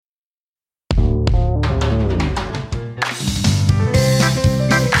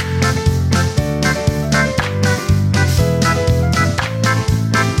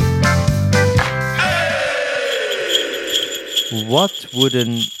what would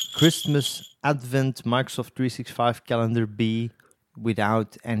a Christmas Advent Microsoft 365 calendar be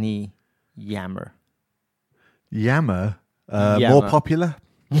without any Yammer? Yammer, more Yammer. popular,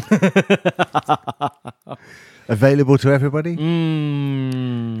 available to everybody,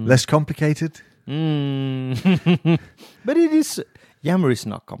 less complicated. But it is. Yammer is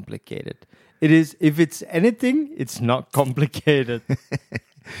not complicated. It is. If it's anything, it's not complicated.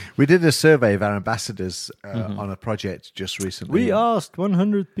 We did a survey of our ambassadors on a project just recently. We asked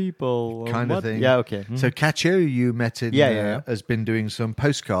 100 people. Kind of thing. Yeah. Okay. So Kacho, you met in, Yeah. has been doing some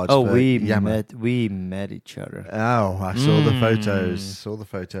postcards. Oh, for we Yammer. met each other. Oh, I saw the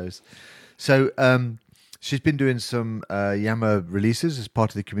photos. So she's been doing some Yammer releases as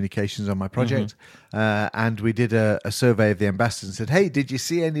part of the communications on my project. And we did a survey of the ambassadors and said, hey, did you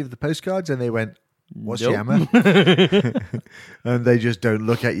see any of the postcards? And they went, what's Nope. Yammer? And they just don't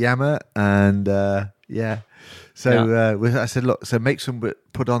look at Yammer. And So I said, look, so make some,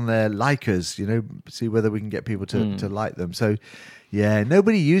 put on their likers, see whether we can get people to like them. So yeah,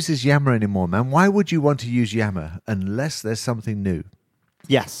 nobody uses Yammer anymore, man. Why would you want to use Yammer unless there's something new?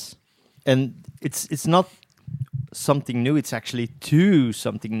 Yes, and it's not something new. It's actually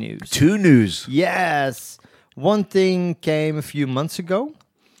something new. Two news. Yes, one thing came a few months ago,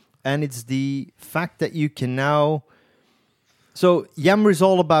 and it's the fact that you can now. So Yammer is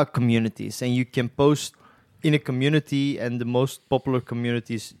all about communities, and you can post in a community, and the most popular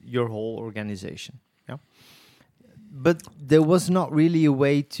community is your whole organization. Yeah, but there was not really a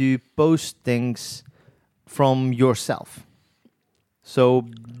way to post things from yourself. So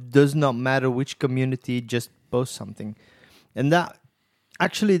does not matter which community, just post something. And that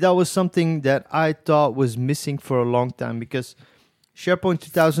was something that I thought was missing for a long time, because SharePoint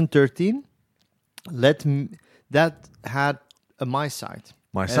 2013 that had a My Site.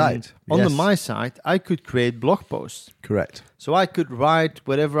 My And site. On the Yes. My Site, I could create blog posts. Correct. So I could write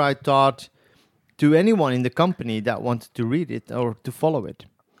whatever I thought to anyone in the company that wanted to read it or to follow it.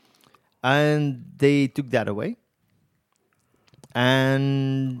 And they took that away.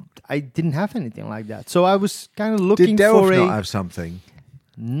 And I didn't have anything like that. So I was kind of looking Did Delph for not have something?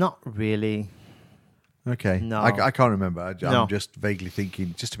 Not really. Okay. No. I can't remember. No. I'm just vaguely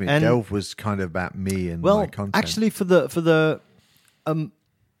thinking, just a minute, And- Delph was kind of about me and Well, my content. actually, for the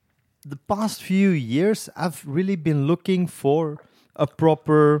past few years, I've really been looking for a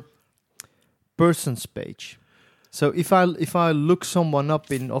proper person's page. So if I look someone up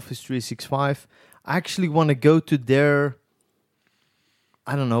in Office 365, I actually want to go to their,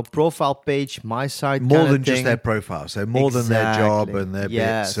 I don't know, profile page, My Site, more kind than of just thing. their profile, so more than their job Exactly. and their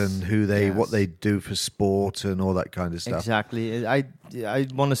Yes. bits and what they do for sport and all that kind of stuff. Exactly. I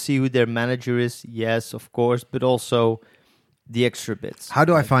want to see who their manager is. Yes, of course, but also the extra bits. How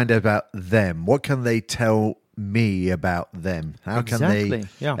do I find out about them? What can they tell me about them? How can they Exactly,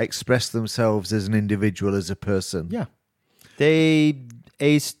 yeah. express themselves as an individual, as a person? Yeah. They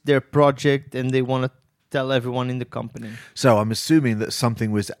aced their project and they want to tell everyone in the company. So I'm assuming that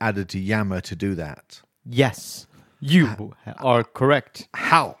something was added to Yammer to do that. Yes, you are correct.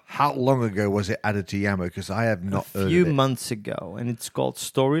 How long ago was it added to Yammer? Because I have not A heard few of it. months ago, and it's called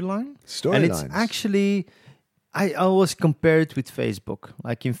Storyline. Storylines. And it's actually, I always compare it with Facebook.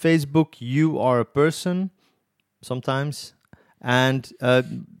 Like in Facebook, you are a person sometimes, and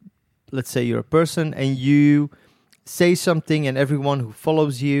let's say you're a person, and you say something, and everyone who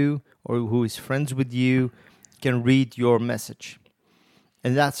follows you or who is friends with you can read your message.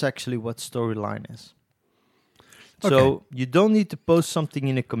 And that's actually what Storyline is. So Okay. you don't need to post something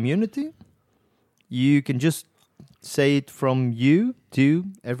in a community. You can just say it from you to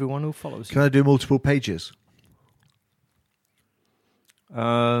everyone who follows Can I do multiple pages?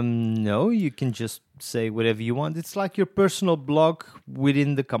 you. No, you can just say whatever you want. It's like your personal blog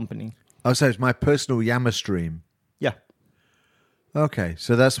within the company. Oh, so it's my personal Yammer stream. Yeah. Okay,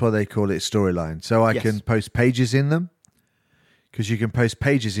 so that's why they call it Storyline. So I Yes. can post pages in them? Because you can post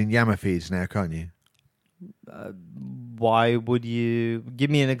pages in Yammer feeds now, can't you? Why would you... Give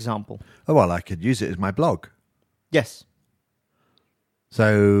me an example. Oh, well, I could use it as my blog. Yes.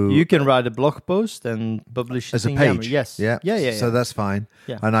 So You can write a blog post and publish it as a in page. Yammer. Yes. Yeah. Yeah. So that's fine.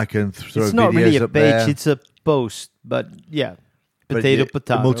 Yeah. And I can throw It's videos not really a up page, there. it's a post. But yeah, But potato.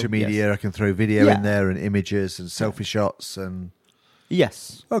 the multimedia, Yes. I can throw video Yeah. in there and images and selfie shots. And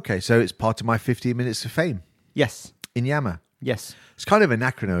Yes. okay, so it's part of my 15 minutes of fame Yes. in Yammer. Yes. It's kind of an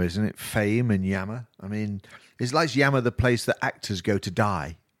acronym, isn't it? Fame and Yammer. I mean, it's like Yammer, the place that actors go to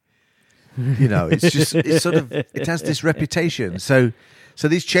die. It has this reputation. So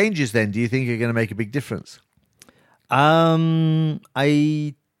these changes then, do you think are going to make a big difference?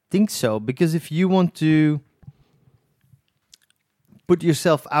 I think so, because if you want to put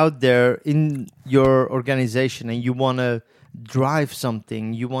yourself out there in your organization and you want to drive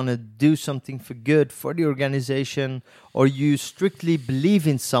something, you want to do something for good for the organization, or you strictly believe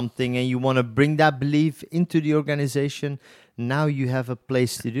in something and you want to bring that belief into the organization, now you have a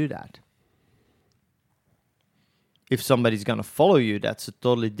place to do that. If somebody's going to follow you, that's a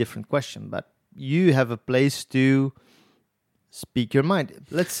totally different question, but you have a place to speak your mind.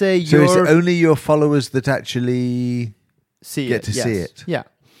 Let's say So is it only your followers that actually get to see it? Yeah.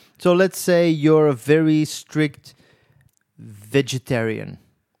 So let's say you're a very strict vegetarian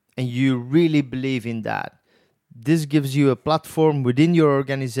and you really believe in that. This gives you a platform within your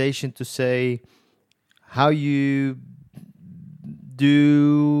organization to say how you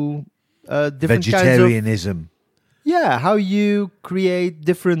do different vegetarianism. How you create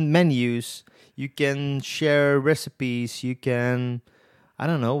different menus. You can share recipes. You can, I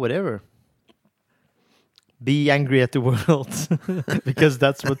don't know, whatever. Be angry at the world because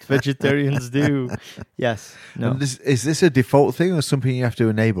that's what vegetarians do. Yes. No. And is this a default thing or something you have to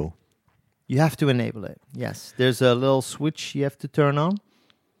enable? You have to enable it. Yes. There's a little switch you have to turn on,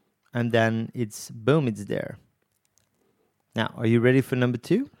 and then it's there. Now, are you ready for number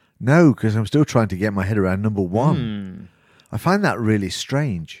 2? No, because I'm still trying to get my head around number 1. I find that really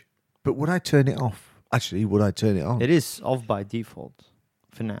strange. But would I turn it off? Actually, would I turn it on? It is off by default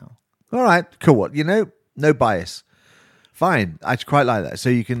for now. All right, cool. No bias. Fine. I quite like that. So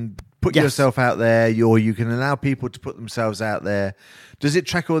you can put yourself out there, or you can allow people to put themselves out there. Does it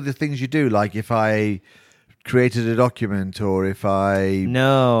track all the things you do? Like if I created a document, or if I...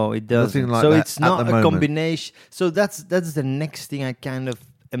 No, it doesn't. Like so that it's not at the a moment. combination. So that's the next thing I kind of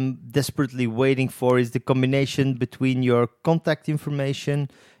am desperately waiting for, is the combination between your contact information,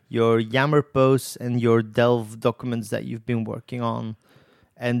 your Yammer posts, and your Delve documents that you've been working on.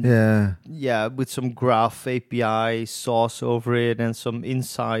 And with some Graph API sauce over it, and some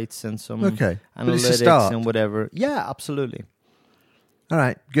insights and some analytics and whatever. Yeah, absolutely. All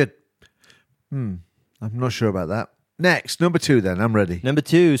right, good. I'm not sure about that. Next, number 2 then. I'm ready. Number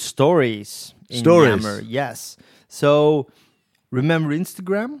 2, stories. Stories. Yammer, yes. So, remember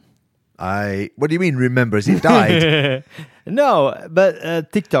Instagram? What do you mean, remember? Has it died? No,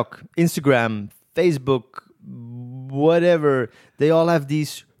 but TikTok, Instagram, Facebook, whatever, they all have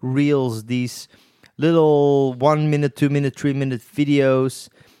these reels, these little 1 minute, 2 minute, 3 minute videos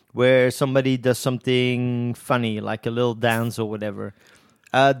where somebody does something funny, like a little dance or whatever.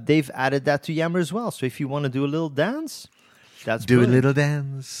 They've added that to Yammer as well. So if you want to do a little dance, that's do brilliant. a little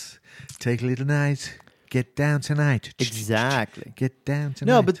dance, take a little night, get down tonight. Exactly. Get down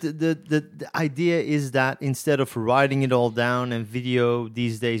tonight. No, but the idea is that instead of writing it all down, and video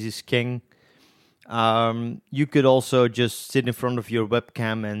these days is king, you could also just sit in front of your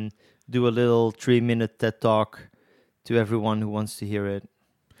webcam and do a little 3-minute TED Talk to everyone who wants to hear it.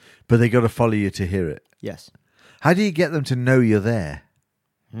 But they got to follow you to hear it. Yes. How do you get them to know you're there?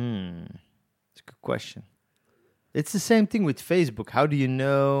 It's a good question. It's the same thing with Facebook. How do you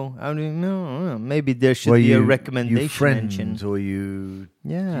know? I don't know. Maybe there should be a recommendation you friend, engine. Or you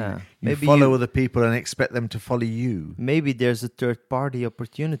maybe follow other people and expect them to follow you. Maybe there's a third-party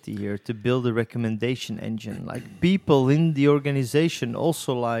opportunity here to build a recommendation engine. Like, people in the organization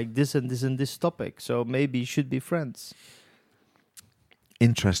also like this and this and this topic. So maybe you should be friends.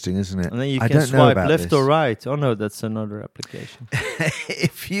 Interesting, isn't it? And then you I can don't know swipe about left this. or right. Oh, no, that's another application.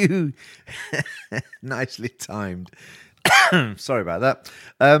 If you... Nicely timed. Sorry about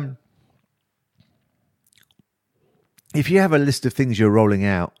that. If you have a list of things you're rolling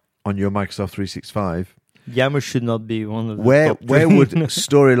out on your Microsoft 365... Yammer should not be one of the Where top 3. would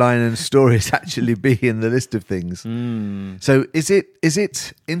storyline and stories actually be in the list of things? So is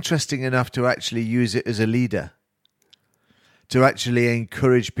it interesting enough to actually use it as a leader? To actually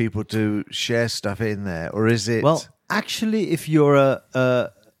encourage people to share stuff in there? Or is it... Well, actually, if you're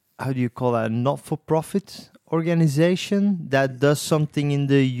a how do you call that, a not-for-profit organization that does something in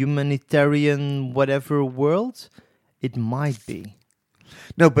the humanitarian whatever world, it might be.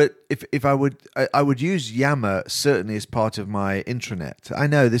 No, but if I would use Yammer certainly as part of my intranet. I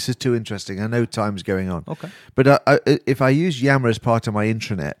know this is too interesting. I know time's going on. Okay. But if I use Yammer as part of my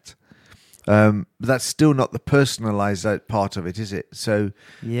intranet, that's still not the personalized part of it, is it? So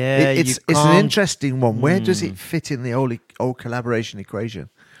it's an interesting one. Where does it fit in the old collaboration equation?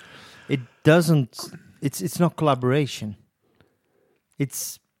 It doesn't. It's not collaboration.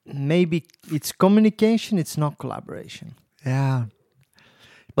 It's communication. It's not collaboration. Yeah.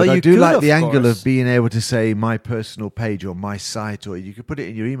 But Well, I you do could, like of the angle course. of being able to say my personal page or my site, or you could put it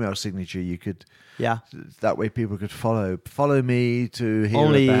in your email signature. You could Yeah. that way people could follow me to hear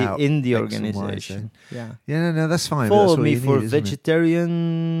Only about in the X and Y, so- organization. Yeah. Yeah, no, that's fine. but Follow that's what me you for need, isn't it?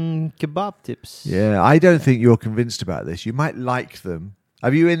 vegetarian kebab tips. Yeah, I don't think you're convinced about this. You might like them.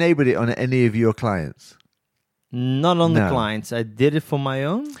 Have you enabled it on any of your clients? Not on the No. clients. I did it for my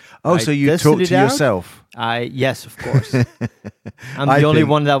own. Oh, I so you tested talk it to out. yourself. Yes, of course. I'm I the only think-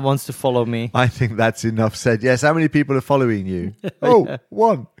 one that wants to follow me. I think that's enough said. Yes, how many people are following you? Oh,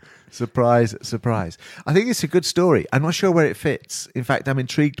 one. Surprise, surprise. I think it's a good story. I'm not sure where it fits. In fact, I'm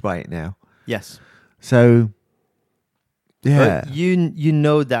intrigued by it now. Yes. So, yeah. But you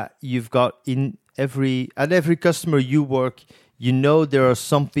know that you've got at every customer you work, you know there are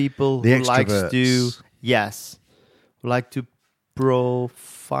some people The who likes to extroverts. who like to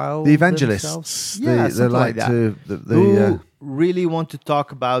profile The evangelists. themselves. They something like that. to. Who really want to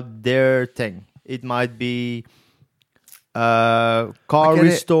talk about their thing. It might be car I get it.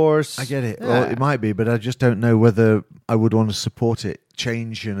 restores. I get it. Yeah. Well, it might be, but I just don't know whether I would want to support it.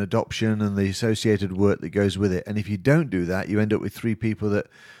 Change and adoption and the associated work that goes with it. And if you don't do that, you end up with 3 people that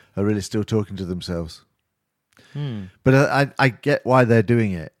are really still talking to themselves. But I get why they're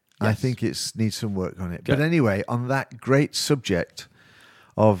doing it. I Yes. think it needs some work on it. Good. But anyway, on that great subject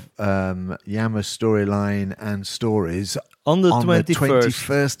of Yammer storyline and stories, On the on 21st. the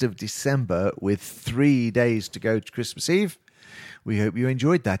 21st of December, with 3 days to go to Christmas Eve, we hope you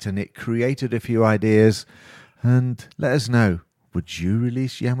enjoyed that and it created a few ideas. And let us know, would you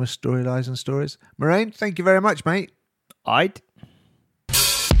release Yammer storylines and stories? Moraine, thank you very much, mate. I'd.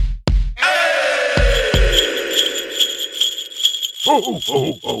 Ho,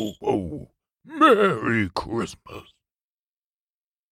 ho, ho, ho. Merry Christmas.